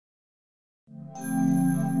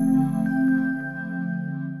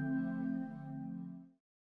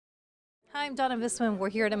Hi, I'm Donna Visman. We're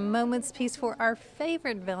here at A Moment's Peace for our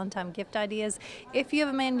favorite Valentine gift ideas. If you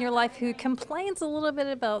have a man in your life who complains a little bit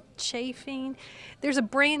about chafing, there's a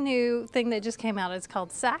brand new thing that just came out. It's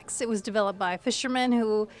called Sacks. It was developed by a fisherman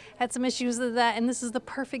who had some issues with that, and this is the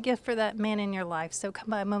perfect gift for that man in your life. So come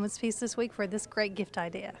by A Moment's Peace this week for this great gift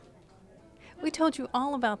idea. We told you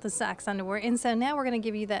all about the Sacks underwear, and so now we're going to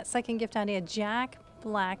give you that second gift idea, Jack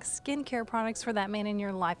Black skincare products for that man in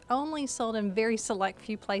your life. Only sold in very select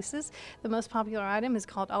few places. The most popular item is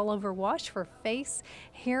called All Over Wash for face,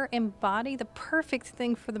 hair, and body. The perfect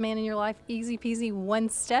thing for the man in your life. Easy peasy, one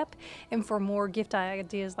step. And for more gift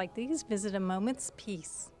ideas like these, visit A Moment's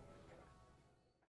Peace.